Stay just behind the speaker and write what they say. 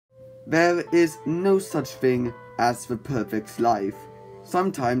There is no such thing as the perfect life.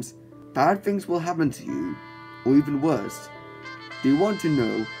 Sometimes, bad things will happen to you, or even worse. Do you want to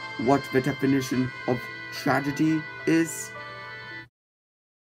know what the definition of tragedy is?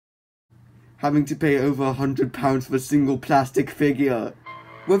 Having to pay over £100 for a single plastic figure.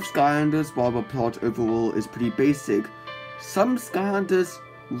 With Skylanders, while the plot overall is pretty basic, some Skylanders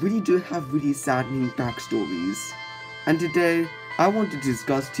really do have really saddening backstories. And today, I want to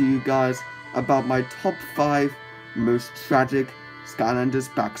discuss to you guys about my top 5 most tragic Skylanders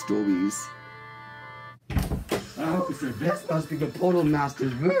backstories. Oh, so this must be the Portal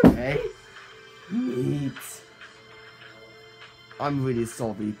Master's room, eh? Neat. I'm really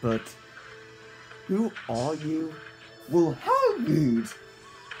sorry, but who are you? Well, how rude!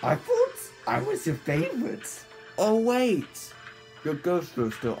 I thought I was your favorite. Oh wait, you're Ghost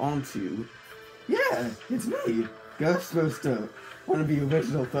Roaster, aren't you? Yeah, it's me, Ghost Roaster, one of the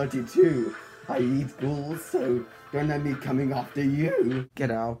original 32. I eat ghouls, so don't let me coming after you.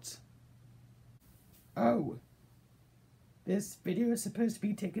 Get out. Oh. This video is supposed to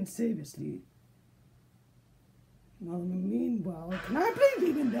be taken seriously. Well, meanwhile, can I play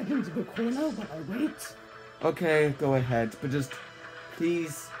Leaving Legends in the corner while I wait? Okay, go ahead, but just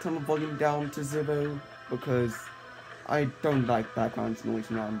please turn the volume down to 0 because I don't like background noise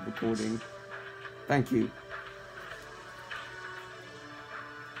when I'm recording. Thank you.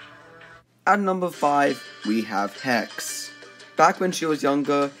 At number 5, we have Hex. Back when she was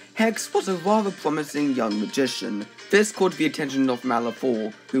younger, Hex was a rather promising young magician. This caught the attention of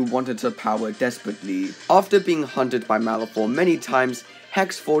Malifaux, who wanted her power desperately. After being hunted by Malifaux many times,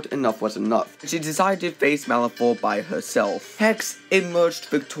 Hex thought enough was enough. She decided to face Malifaux by herself. Hex emerged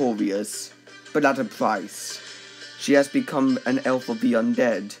victorious, but at a price. She has become an elf of the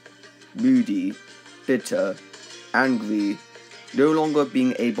undead, moody, bitter, angry, no longer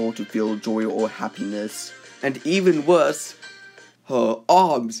being able to feel joy or happiness. And even worse, her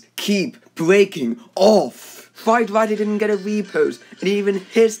arms keep breaking off. Fright Rider didn't get a repose, and even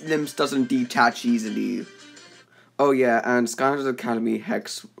his limbs doesn't detach easily. Oh yeah, and Skylanders Academy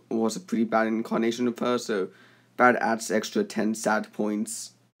Hex was a pretty bad incarnation of her, so that adds extra 10 sad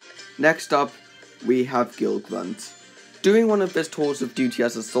points. Next up, we have Gilgrunt. During one of his tours of duty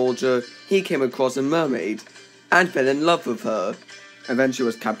as a soldier, he came across a mermaid, and fell in love with her. And then she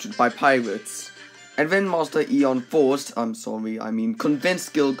was captured by pirates. And then Master Eon convinced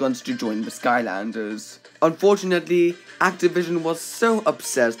Gilgrunt to join the Skylanders. Unfortunately, Activision was so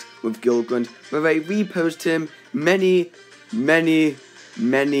obsessed with Gilgrunt that they reposed him many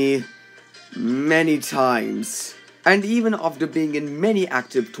times. And even after being in many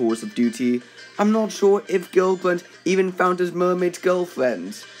active tours of duty, I'm not sure if Gilgrunt even found his mermaid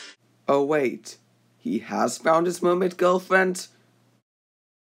girlfriend. Oh wait, he has found his mermaid girlfriend?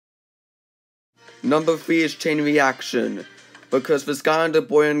 Number 3 is Chain Reaction, because the Skylander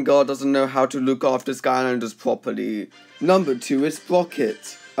boy and girl doesn't know how to look after Skylanders properly. Number 2 is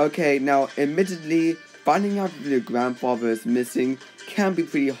Sprocket. Okay, now admittedly, finding out that your grandfather is missing can be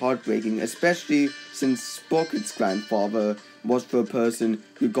pretty heartbreaking, especially since Sprocket's grandfather was the person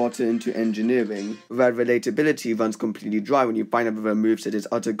who got her into engineering. That relatability runs completely dry when you find out that her moveset is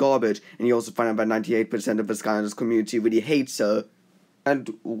utter garbage, and you also find out that 98% of the Skylanders community really hates her.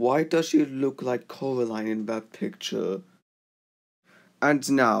 And why does she look like Coraline in that picture?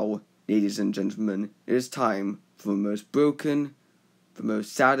 And now, ladies and gentlemen, it is time for the most broken, the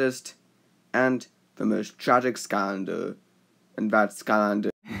most saddest, and the most tragic Skylander. And that's Skylander.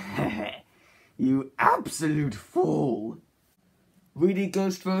 You absolute fool! Really,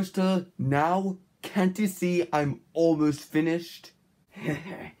 Ghost Roaster? Now? Can't you see I'm almost finished?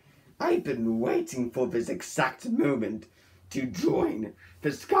 I've been waiting for this exact moment to join the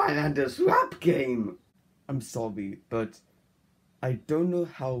Skylanders rap game. I'm sorry, but I don't know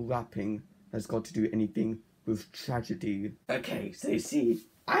how rapping has got to do anything with tragedy. Okay, so you see,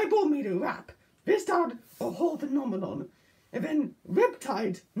 Eyeball made a rap, this started a whole phenomenon, and then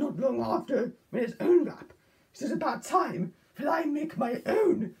Riptide not long after made his own rap. So it's about time that I make my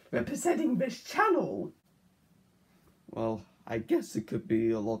own representing this channel. Well, I guess it could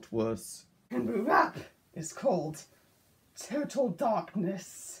be a lot worse. And the rap is called Total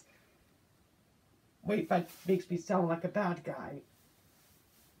Darkness. Wait, that makes me sound like a bad guy.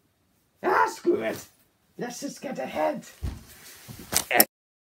 Ah, screw it! Let's just get ahead.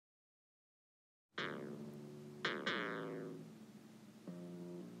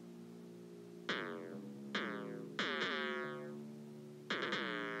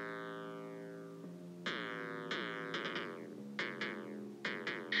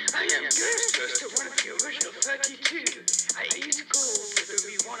 I am Ghost, one of the original 32. I eat gold, but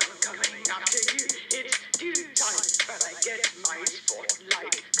only one of them coming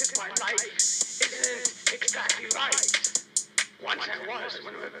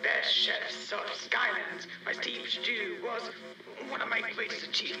stew was one of my greatest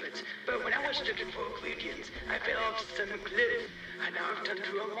achievements, but when I was looking for ingredients, I fell off some cliff, and now I've turned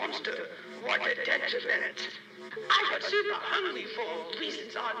into a monster. What a detriment! I got super hungry for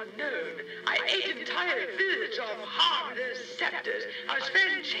reasons unknown. I ate an entire village of harmless saddest. I was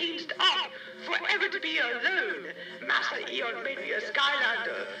fairly changed up, forever to be alone. Master Eon made me a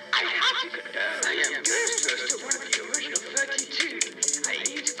Skylander. I have to confirm I am Ghost to one of the original 32. I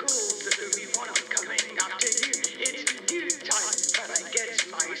eat gold, so there'll be one coming after you. It's new time, but I get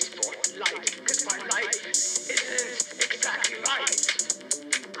my spotlight, cause my life isn't exactly right.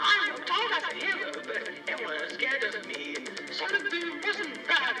 I'm not told as a hero, but everyone was scared of me. Solid Boo wasn't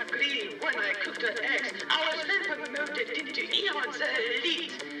bad green when I cooked her eggs. I was then promoted into Eon's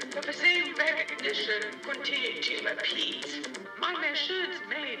elite, but the same recognition continued to repeat. My methods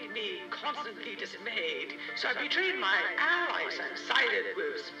made me constantly dismayed, so I betrayed my allies and sided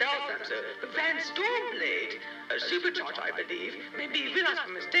with Spellslammer, the Van Stormblade. A supercharge, I believe, made me realize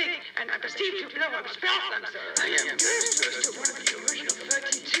my mistake, and I proceeded to blow up Spellslammer. I am Ghost to one of the original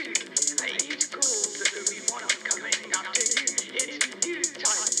 32. I eat gold, so there'll be one coming after you. It's new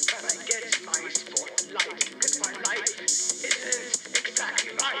time, but I get my spotlight, cause my life isn't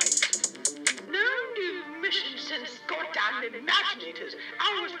exactly right. No new mission since goddamn Imaginators.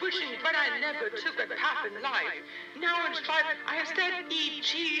 I was wishing, but I never took a path in life. Now in strife, I instead eat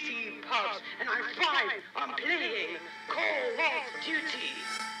cheesy puffs, and I thrive on playing Call of Duty.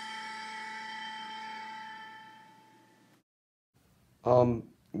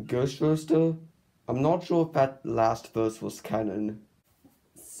 Ghost Roaster? I'm not sure if that last verse was canon.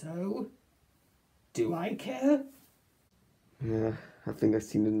 So? Do I care? Yeah, I think I've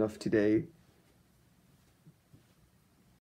seen enough today.